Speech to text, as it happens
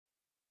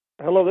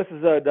Hello, this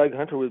is Doug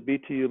Hunter with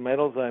BTU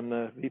Metals. I'm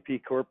the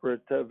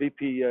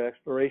VP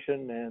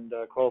Exploration and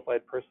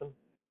qualified person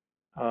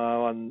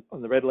on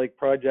the Red Lake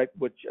project,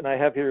 and I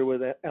have here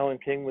with Alan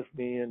King with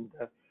me, and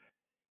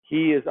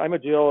I'm a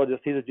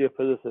geologist, he's a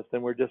geophysicist,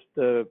 and we're just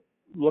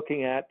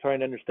looking at trying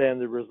to understand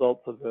the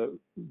results of the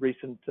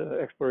recent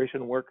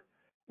exploration work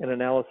and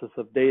analysis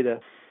of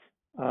data,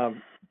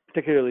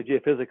 particularly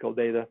geophysical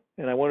data.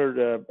 And I wondered,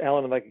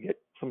 Alan, if I could get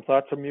some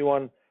thoughts from you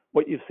on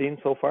what you've seen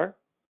so far.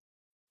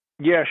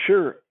 Yeah,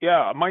 sure.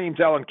 Yeah, my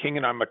name's Alan King,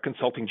 and I'm a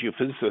consulting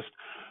geophysicist.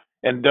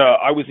 And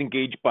I was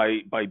engaged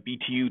by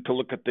BTU to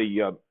look at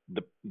the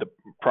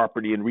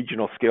property in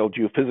regional scale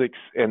geophysics,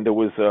 and there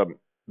was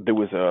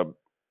a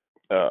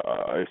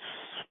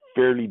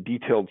fairly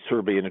detailed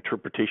survey and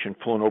interpretation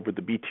flown over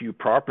the BTU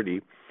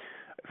property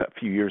a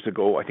few years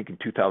ago, I think in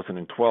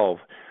 2012.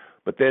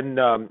 But then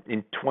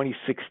in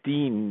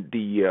 2016,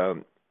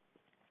 the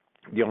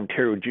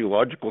Ontario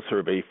Geological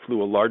Survey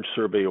flew a large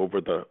survey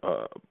over the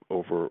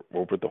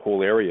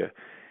whole area,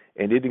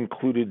 and it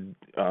included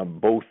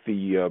covered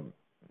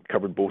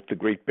both the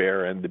Great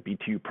Bear and the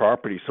BTU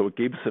property. So it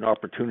gave us an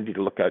opportunity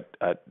to look at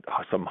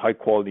some high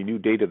quality new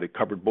data that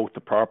covered both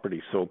the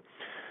properties. So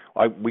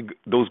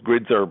those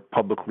grids are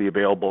publicly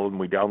available, and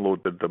we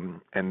downloaded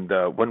them. And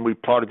when we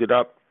plotted it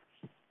up,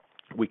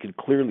 we could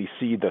clearly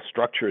see the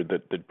structure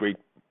that the Great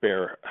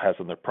Bear has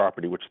on their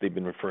property, which they've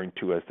been referring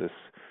to as this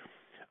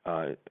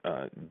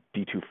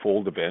D2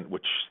 fold event,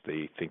 which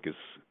they think is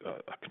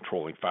a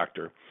controlling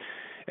factor.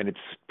 And it's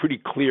pretty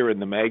clear in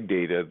the mag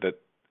data that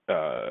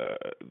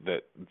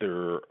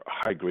their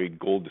high-grade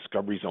gold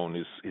discovery zone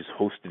is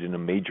hosted in a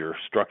major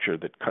structure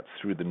that cuts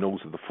through the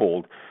nose of the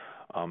fold.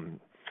 And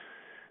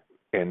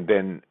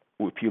then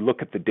if you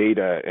look at the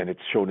data, and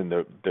it's shown in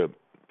the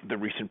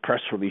recent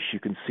press release, you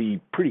can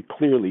see pretty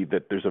clearly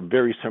that there's a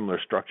very similar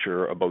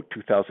structure about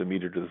 2,000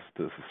 meters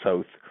to the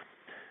south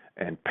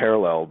and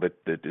parallel that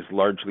is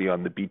largely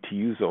on the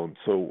BTU zone.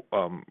 So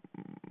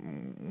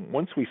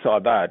once we saw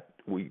that,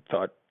 we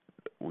thought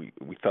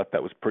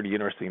that was pretty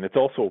interesting. And it's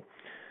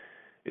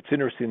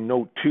interesting to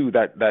note too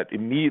that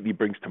immediately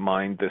brings to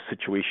mind the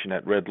situation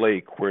at Red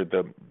Lake, where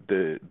the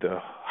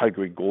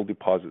high-grade gold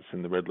deposits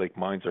in the Red Lake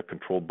mines are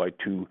controlled by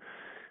two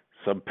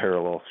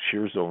subparallel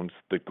shear zones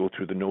that go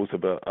through the nose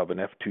of an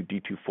F2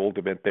 D2 fold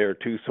event there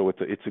too. So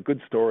it's a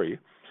good story,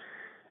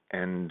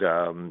 and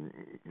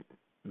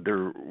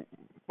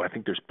I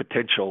think there's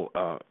potential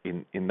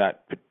in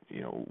that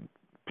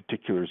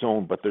particular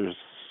zone. But if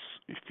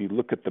you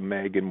look at the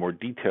mag in more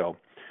detail,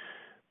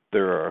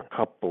 there's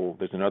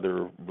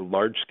another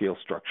large scale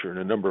structure and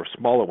a number of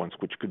smaller ones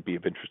which could be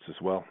of interest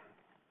as well.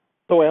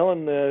 So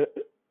Alan,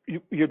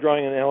 you're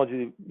drawing an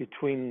analogy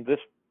between this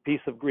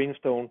piece of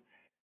greenstone,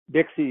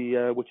 Dixie,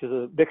 which is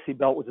a Dixie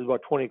belt, which is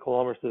about 20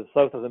 kilometers to the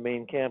south of the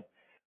main camp,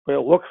 but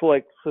it looks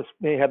like this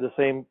may have the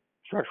same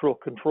structural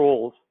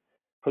controls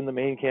from the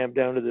main camp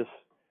down to this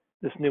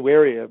new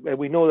area. And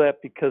we know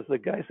that because the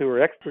guys who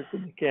were experts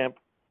in the camp,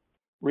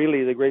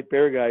 really the Great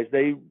Bear guys,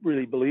 they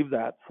really believe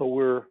that. So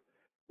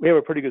we have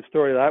a pretty good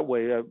story that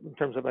way in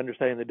terms of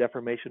understanding the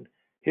deformation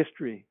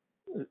history.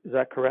 Is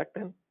that correct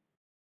then?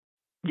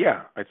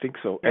 Yeah, I think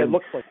so. Yeah, and it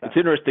looks like that. It's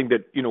interesting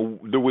that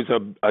there was a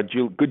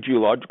good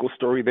geological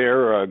story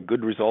there,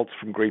 good results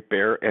from Great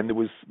Bear, and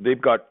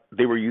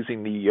they were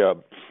using the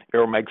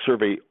Aeromag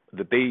survey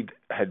that they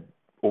had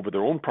over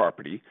their own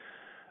property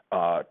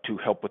to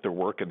help with their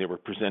work, and they were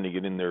presenting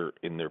it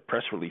in their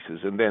press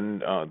releases. And then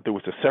there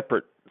was a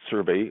separate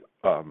survey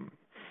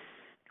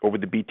over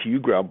the BTU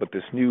ground, but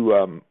this new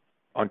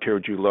Ontario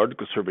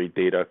Geological Survey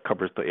data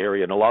covers the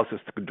area and allows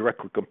us to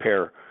directly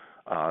compare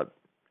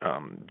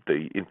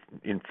the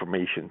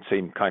information,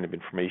 same kind of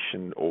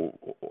information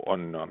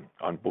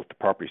on both the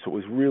properties. So it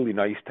was really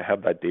nice to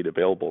have that data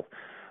available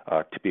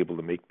to be able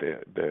to make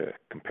the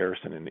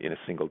comparison in a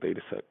single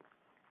data set.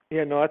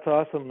 Yeah, no, that's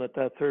awesome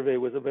that survey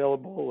was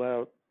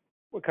available.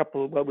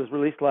 Was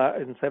released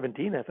in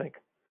 17, I think.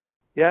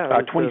 Yeah,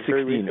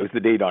 2016 was the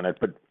date on it,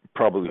 but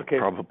probably. But,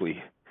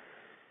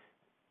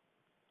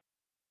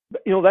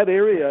 that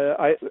area,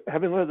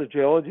 having learned the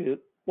geology,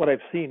 what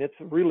I've seen, it's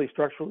a really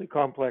structurally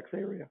complex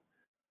area.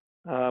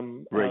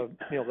 Right.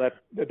 That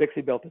the Dixie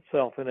belt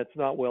itself, and it's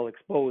not well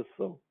exposed.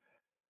 So,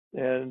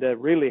 and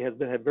really has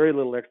had very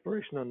little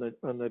exploration on the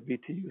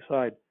BTU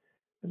side.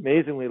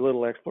 Amazingly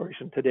little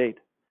exploration to date.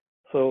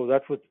 So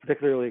that's what's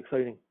particularly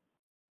exciting.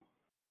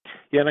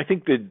 Yeah, and I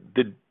think the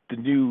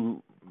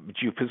new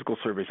geophysical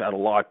surveys add a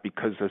lot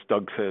because, as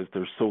Doug says,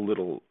 there's so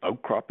little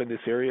outcrop in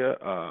this area.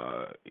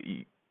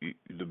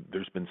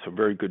 There's been some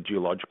very good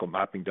geological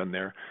mapping done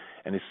there,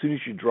 and as soon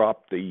as you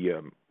drop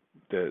the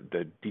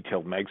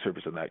detailed mag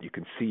surveys on that, you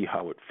can see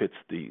how it fits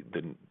the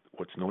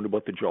what's known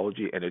about the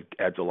geology, and it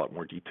adds a lot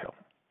more detail.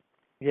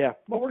 Yeah,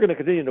 well, we're going to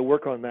continue to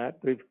work on that.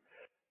 We've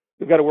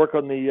got to work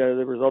on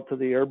the results of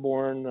the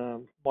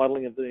airborne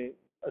modeling of the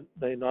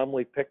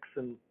anomaly picks,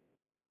 and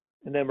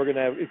then we're going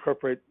to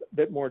incorporate a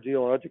bit more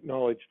geologic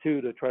knowledge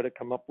too to try to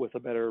come up with a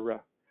better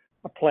a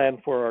plan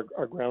for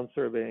our ground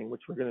surveying,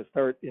 which we're going to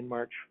start in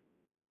March.